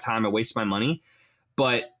wasted my time, I wasted my money,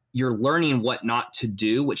 but you're learning what not to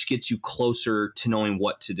do, which gets you closer to knowing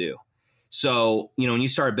what to do. So, you know, when you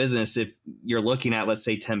start a business, if you're looking at, let's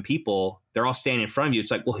say 10 people, they're all standing in front of you. It's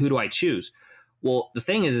like, well, who do I choose? Well, the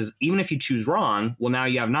thing is even if you choose wrong, well, now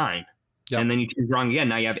you have 9. Yep. And then you choose wrong again.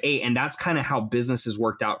 Now you have 8. And that's kind of how business has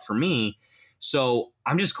worked out for me. So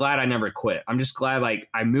I'm just glad I never quit. I'm just glad, like,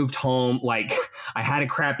 I moved home, like I had a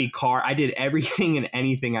crappy car. I did everything and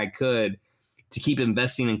anything I could to keep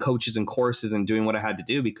investing in coaches and courses and doing what I had to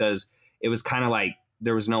do, because it was kind of like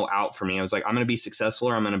there was no out for me. I was like, I'm going to be successful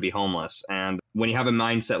or I'm going to be homeless. And when you have a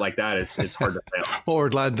mindset like that, it's hard to fail. Well, we're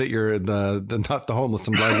glad that you're not the homeless.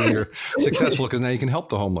 I'm glad that you're successful because now you can help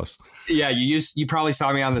the homeless. Yeah, you probably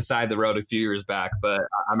saw me on the side of the road a few years back, but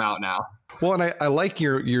I'm out now. Well, and I like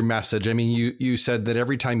your message. I mean, you said that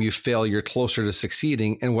every time you fail, you're closer to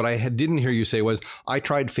succeeding. And what I didn't hear you say was, I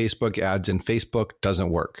tried Facebook ads and Facebook doesn't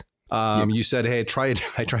work. You said, hey, I tried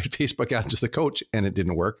Facebook ads as a coach and it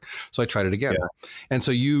didn't work. So I tried it again. Yeah. And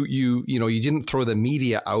so you didn't throw the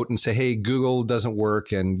media out and say, hey, Google doesn't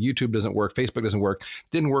work and YouTube doesn't work, Facebook doesn't work.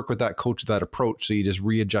 Didn't work with that coach, that approach. So you just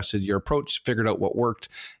readjusted your approach, figured out what worked.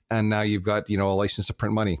 And now you've got, a license to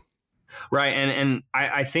print money. Right. And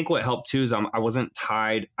I think what helped too is I wasn't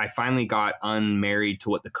tied. I finally got unmarried to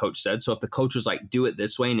what the coach said. So if the coach was like, do it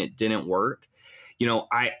this way and it didn't work,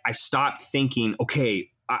 I stopped thinking, okay,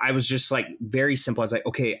 I was just like very simple. I was like,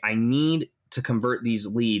 okay, I need to convert these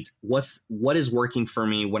leads. What is working for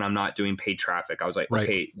me when I'm not doing paid traffic? I was like, right.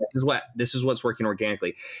 Okay, this is what's working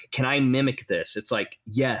organically. Can I mimic this? It's like,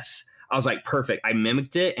 yes. I was like, perfect. I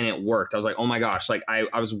mimicked it and it worked. I was like, oh my gosh, like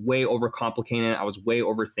I was way overcomplicating it. I was way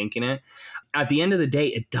overthinking it. At the end of the day,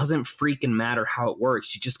 it doesn't freaking matter how it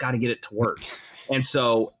works. You just got to get it to work. And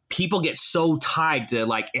so people get so tied to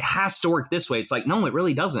like, it has to work this way. It's like, no, it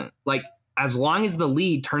really doesn't. Like, as long as the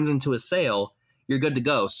lead turns into a sale, you're good to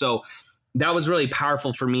go. So that was really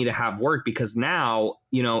powerful for me to have work because now,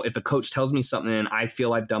 if a coach tells me something and I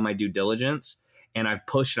feel I've done my due diligence and I've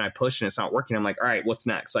pushed and it's not working, I'm like, all right, what's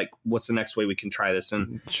next? Like, what's the next way we can try this?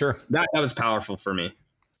 And sure, that was powerful for me.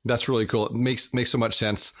 That's really cool. It makes so much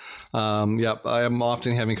sense. I am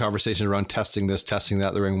often having conversations around testing this, testing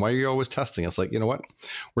that. They're going, why are you always testing? It's like, you know what?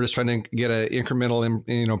 We're just trying to get an incremental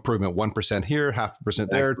improvement, 1% here, 0.5%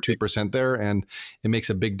 there, 2% there. And it makes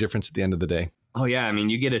a big difference at the end of the day. Oh yeah. I mean,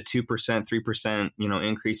 you get a 2%, 3%,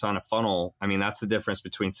 increase on a funnel. I mean, that's the difference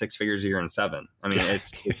between 6 figures a year and 7. I mean,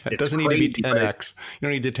 it doesn't need to be 10X. You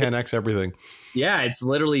don't need to 10X everything. Yeah, it's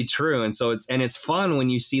literally true. And so it's fun when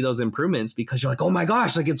you see those improvements because you're like, oh my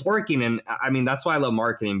gosh, like it's working. And I mean, that's why I love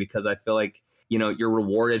marketing because I feel like, you're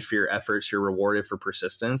rewarded for your efforts. You're rewarded for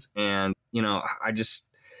persistence. And,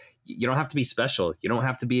 you don't have to be special. You don't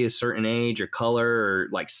have to be a certain age or color or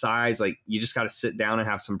like size. Like you just got to sit down and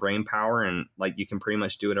have some brain power and like you can pretty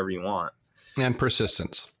much do whatever you want. And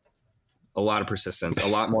persistence. A lot of persistence, a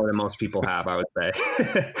lot more than most people have, I would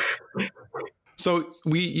say. So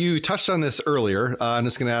you touched on this earlier. I'm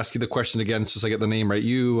just going to ask you the question again, so I get the name right.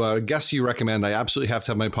 You guest you recommend, I absolutely have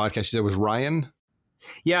to have my podcast. You said it was Ryan?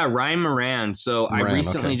 Yeah, Ryan Moran. So I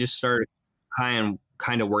recently just started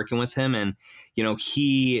kind of working with him, and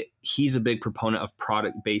he's a big proponent of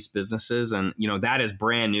product-based businesses, and that is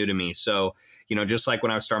brand new to me. So just like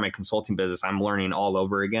when I was starting my consulting business, I'm learning all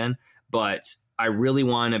over again. But I really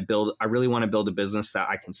want to build a business that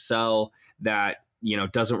I can sell, that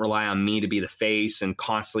doesn't rely on me to be the face and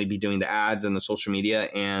constantly be doing the ads and the social media.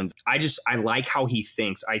 And I like how he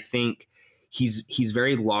thinks. I think he's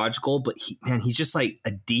very logical, but he's just like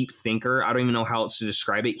a deep thinker. I don't even know how else to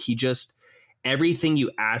describe it. Everything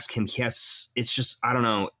you ask him, I don't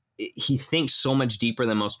know. He thinks so much deeper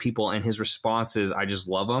than most people, and his responses, I just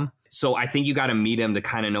love them. So I think you got to meet him to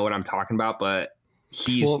kind of know what I'm talking about. But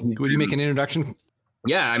would you make an introduction?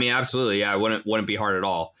 Yeah, I mean, absolutely. Yeah, it wouldn't be hard at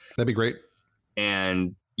all. That'd be great.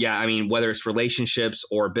 And yeah, I mean, whether it's relationships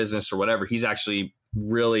or business or whatever, he's actually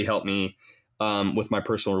really helped me with my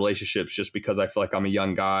personal relationships, just because I feel like I'm a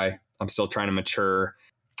young guy. I'm still trying to mature.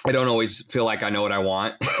 I don't always feel like I know what I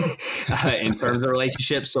want in terms of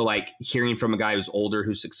relationships. So like hearing from a guy who's older,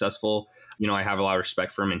 who's successful, I have a lot of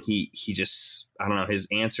respect for him, and he just, I don't know, his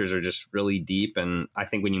answers are just really deep. And I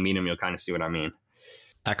think when you meet him, you'll kind of see what I mean.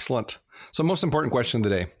 Excellent. So most important question of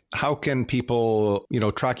the day, how can people,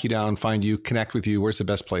 track you down, find you, connect with you? Where's the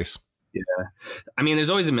best place? Yeah. I mean, there's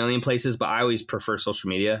always a million places, but I always prefer social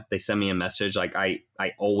media. They send me a message. Like I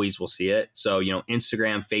always will see it. So,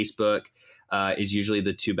 Instagram, Facebook, is usually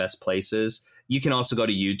the two best places. You can also go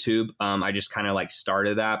to YouTube. I just kind of like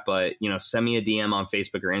started that, but send me a DM on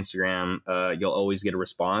Facebook or Instagram. You'll always get a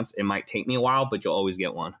response. It might take me a while, but you'll always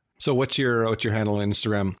get one. So what's your handle on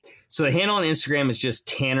Instagram? So the handle on Instagram is just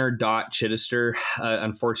Tanner.Chittister.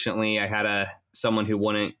 Unfortunately, I had someone who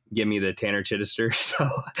wouldn't give me the Tanner Chittister. So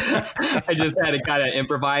I just had to kind of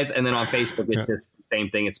improvise. And then on Facebook, it's just the same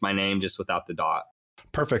thing. It's my name, just without the dot.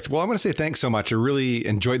 Perfect. Well, I'm going to say thanks so much. I really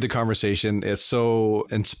enjoyed the conversation. It's so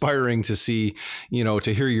inspiring to see,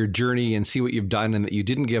 to hear your journey and see what you've done and that you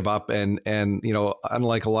didn't give up. And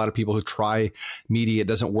unlike a lot of people who try media, it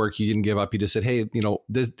doesn't work. You didn't give up. You just said, hey,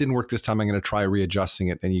 this didn't work this time. I'm going to try readjusting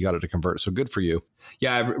it, and you got it to convert. So good for you.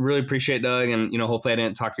 Yeah, I really appreciate Doug. And, hopefully I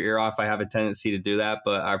didn't talk your ear off. I have a tendency to do that,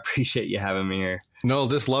 but I appreciate you having me here. No,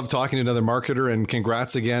 just love talking to another marketer, and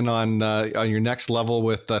congrats again on your next level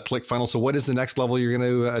with ClickFunnels. So what is the next level you're going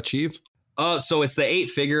to achieve? So it's the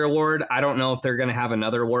 8-figure award. I don't know if they're going to have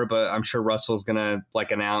another award, but I'm sure Russell's going to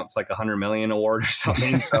announce a 100 million award or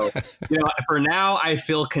something. So, for now I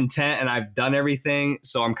feel content and I've done everything.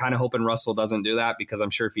 So I'm kind of hoping Russell doesn't do that, because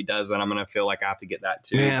I'm sure if he does, then I'm going to feel like I have to get that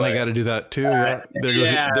too. Man, I got to do that too.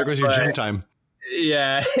 There goes your gym time.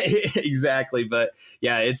 Yeah, exactly. But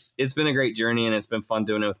yeah, it's been a great journey, and it's been fun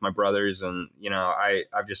doing it with my brothers. And,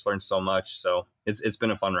 I've just learned so much. So it's been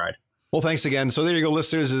a fun ride. Well, thanks again. So there you go,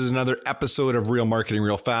 listeners. This is another episode of Real Marketing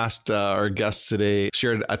Real Fast. Our guest today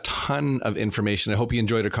shared a ton of information. I hope you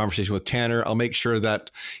enjoyed our conversation with Tanner. I'll make sure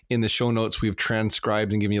that in the show notes, we've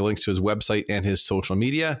transcribed and given you links to his website and his social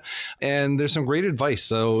media. And there's some great advice.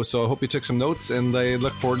 So I hope you took some notes, and I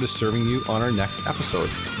look forward to serving you on our next episode.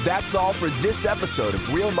 That's all for this episode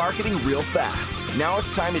of Real Marketing Real Fast. Now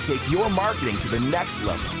it's time to take your marketing to the next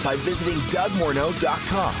level by visiting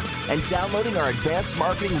DougMorneau.com and downloading our advanced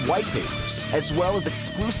marketing white papers, as well as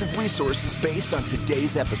exclusive resources based on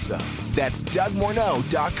today's episode. That's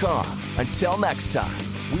DougMorneau.com. Until next time,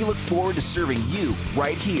 we look forward to serving you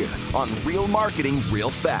right here on Real Marketing Real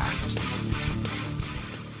Fast.